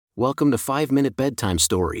Welcome to 5-Minute Bedtime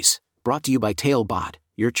Stories, brought to you by Talebot,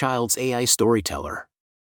 your child's AI storyteller.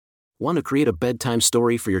 Want to create a bedtime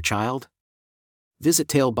story for your child? Visit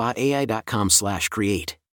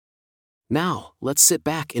talebotai.com/create. Now, let's sit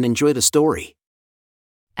back and enjoy the story.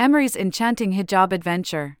 Emory's Enchanting Hijab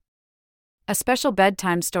Adventure. A special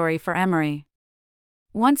bedtime story for Emory.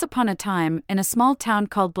 Once upon a time, in a small town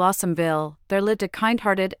called Blossomville, there lived a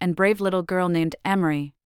kind-hearted and brave little girl named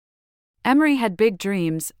Emory. Emory had big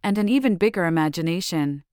dreams and an even bigger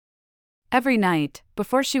imagination. Every night,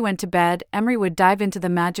 before she went to bed, Emory would dive into the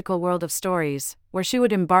magical world of stories, where she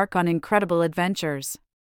would embark on incredible adventures.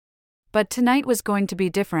 But tonight was going to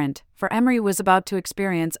be different, for Emory was about to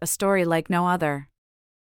experience a story like no other.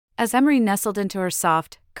 As Emory nestled into her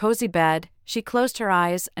soft, cozy bed, she closed her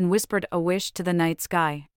eyes and whispered a wish to the night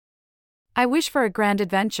sky. "I wish for a grand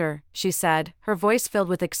adventure," she said, her voice filled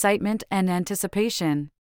with excitement and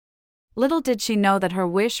anticipation. Little did she know that her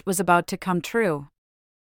wish was about to come true.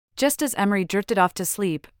 Just as Emory drifted off to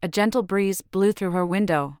sleep, a gentle breeze blew through her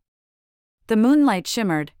window. The moonlight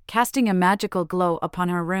shimmered, casting a magical glow upon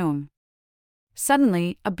her room.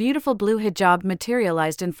 Suddenly, a beautiful blue hijab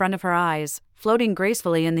materialized in front of her eyes, floating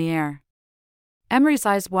gracefully in the air. Emory's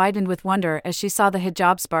eyes widened with wonder as she saw the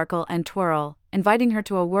hijab sparkle and twirl, inviting her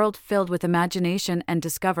to a world filled with imagination and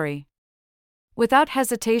discovery. Without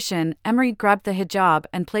hesitation, Emory grabbed the hijab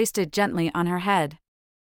and placed it gently on her head.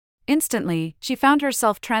 Instantly, she found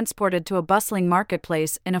herself transported to a bustling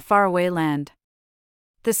marketplace in a faraway land.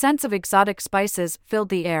 The scents of exotic spices filled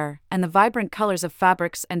the air, and the vibrant colors of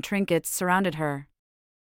fabrics and trinkets surrounded her.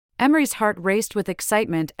 Emory's heart raced with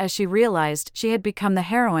excitement as she realized she had become the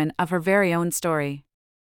heroine of her very own story.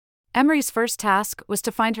 Emory's first task was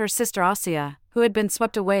to find her sister Asia, who had been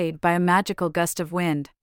swept away by a magical gust of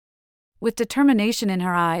wind. With determination in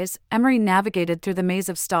her eyes, Emory navigated through the maze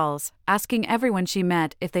of stalls, asking everyone she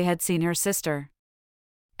met if they had seen her sister.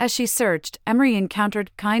 As she searched, Emory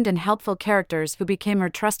encountered kind and helpful characters who became her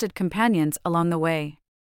trusted companions along the way.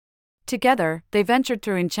 Together, they ventured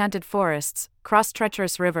through enchanted forests, crossed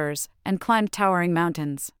treacherous rivers, and climbed towering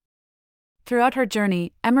mountains. Throughout her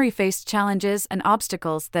journey, Emory faced challenges and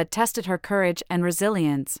obstacles that tested her courage and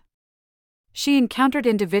resilience. She encountered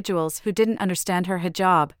individuals who didn't understand her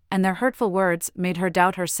hijab, and their hurtful words made her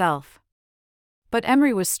doubt herself. But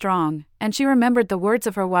Emory was strong, and she remembered the words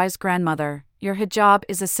of her wise grandmother, "Your hijab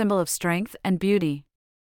is a symbol of strength and beauty.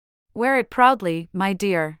 Wear it proudly, my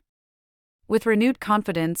dear." With renewed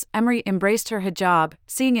confidence, Emory embraced her hijab,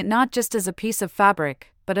 seeing it not just as a piece of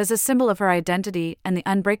fabric, but as a symbol of her identity and the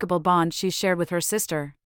unbreakable bond she shared with her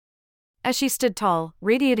sister. As she stood tall,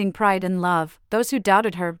 radiating pride and love, those who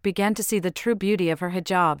doubted her began to see the true beauty of her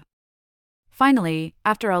hijab. Finally,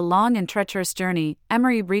 after a long and treacherous journey,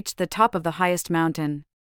 Emory reached the top of the highest mountain.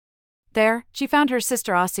 There, she found her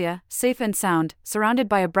sister Asia, safe and sound, surrounded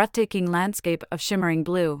by a breathtaking landscape of shimmering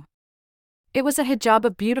blue. It was a hijab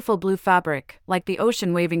of beautiful blue fabric, like the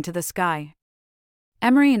ocean waving to the sky.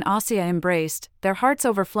 Emory and Asia embraced, their hearts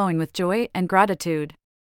overflowing with joy and gratitude.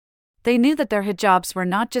 They knew that their hijabs were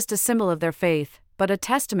not just a symbol of their faith, but a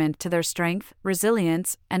testament to their strength,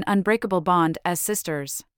 resilience, and unbreakable bond as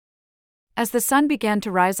sisters. As the sun began to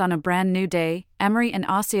rise on a brand new day, Emory and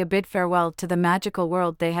Asia bid farewell to the magical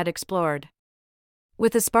world they had explored.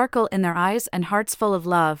 With a sparkle in their eyes and hearts full of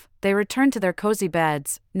love, they returned to their cozy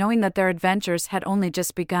beds, knowing that their adventures had only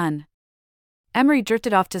just begun. Emory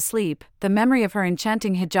drifted off to sleep, the memory of her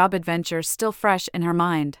enchanting hijab adventure still fresh in her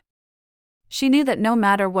mind. She knew that no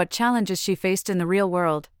matter what challenges she faced in the real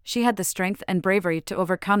world, she had the strength and bravery to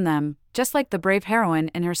overcome them, just like the brave heroine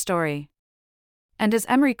in her story. And as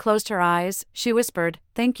Emory closed her eyes, she whispered,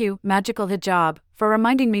 "Thank you, magical hijab, for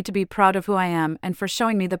reminding me to be proud of who I am and for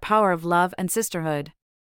showing me the power of love and sisterhood.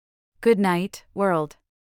 Good night, world.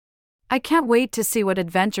 I can't wait to see what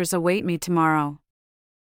adventures await me tomorrow."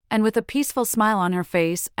 And with a peaceful smile on her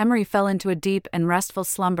face, Emory fell into a deep and restful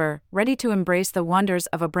slumber, ready to embrace the wonders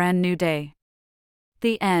of a brand new day.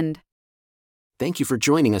 The end. Thank you for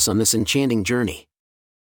joining us on this enchanting journey.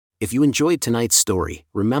 If you enjoyed tonight's story,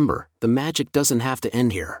 remember, the magic doesn't have to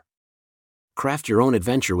end here. Craft your own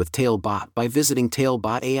adventure with Talebot by visiting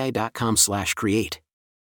talebotai.com/create.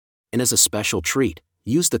 And as a special treat,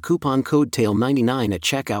 use the coupon code TALE99 at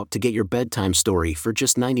checkout to get your bedtime story for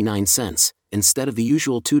just 99 cents, instead of the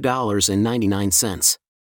usual $2.99.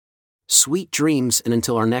 Sweet dreams, and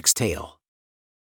until our next tale.